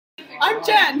I'm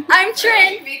Jen. I'm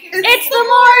Trin. It's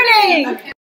the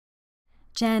morning!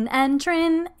 Jen and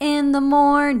Trin in the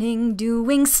morning,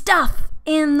 doing stuff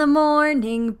in the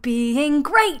morning, being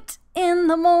great in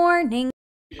the morning.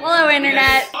 Hello,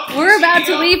 Internet. We're about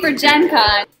to leave for Gen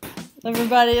Con.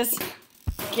 Everybody's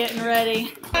getting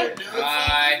ready.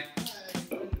 Hi.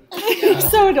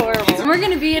 So adorable. We're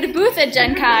going to be at a booth at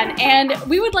Gen Con, and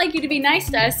we would like you to be nice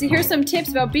to us. So here's some tips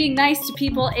about being nice to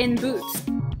people in booths.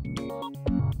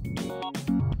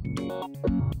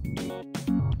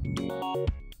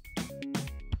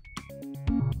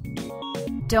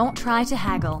 Don't try to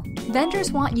haggle.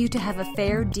 Vendors want you to have a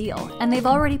fair deal, and they've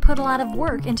already put a lot of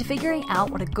work into figuring out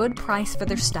what a good price for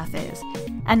their stuff is.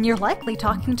 And you're likely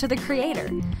talking to the creator.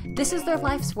 This is their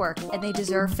life's work, and they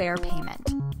deserve fair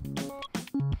payment.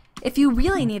 If you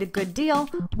really need a good deal,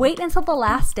 wait until the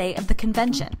last day of the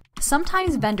convention.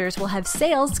 Sometimes vendors will have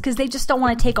sales because they just don't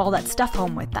want to take all that stuff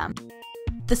home with them.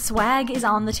 The swag is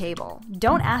on the table.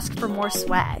 Don't ask for more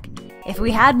swag. If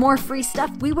we had more free stuff,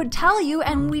 we would tell you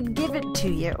and we'd give it to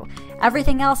you.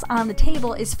 Everything else on the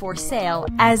table is for sale,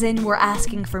 as in we're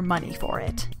asking for money for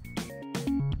it.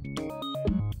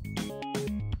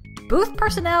 Booth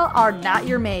personnel are not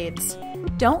your maids.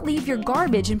 Don't leave your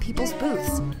garbage in people's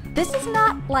booths. This is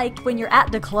not like when you're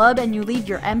at the club and you leave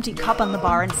your empty cup on the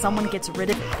bar and someone gets rid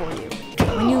of it for you.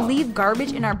 When you leave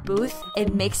garbage in our booth,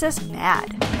 it makes us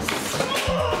mad.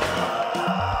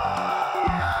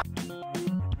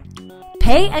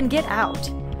 Pay and get out.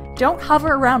 Don't hover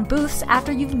around booths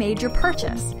after you've made your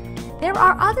purchase. There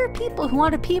are other people who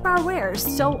want to peep our wares,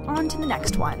 so on to the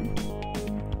next one.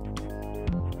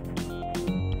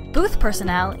 Booth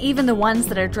personnel, even the ones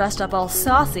that are dressed up all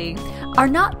saucy, are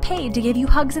not paid to give you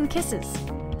hugs and kisses.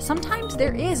 Sometimes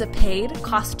there is a paid,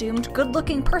 costumed,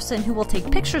 good-looking person who will take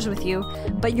pictures with you,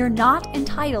 but you're not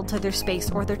entitled to their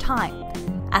space or their time.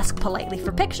 Ask politely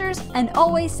for pictures, and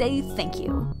always say thank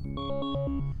you.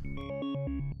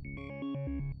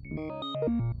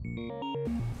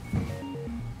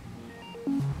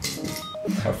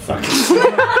 Oh, fuck.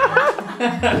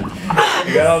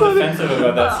 You got all defensive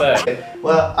about that set.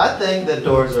 Well, I think that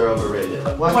doors are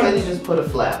overrated. Why can't you just put a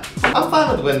flap? I'm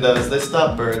fine with windows, they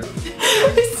stop birds.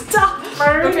 Stop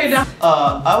birds! Okay, now.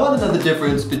 I want to know the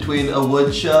difference between a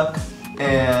woodchuck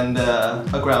and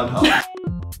a groundhog.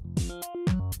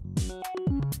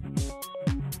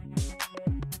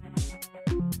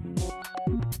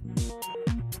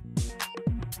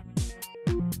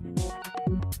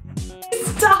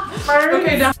 Stop birds!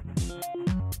 Okay, now.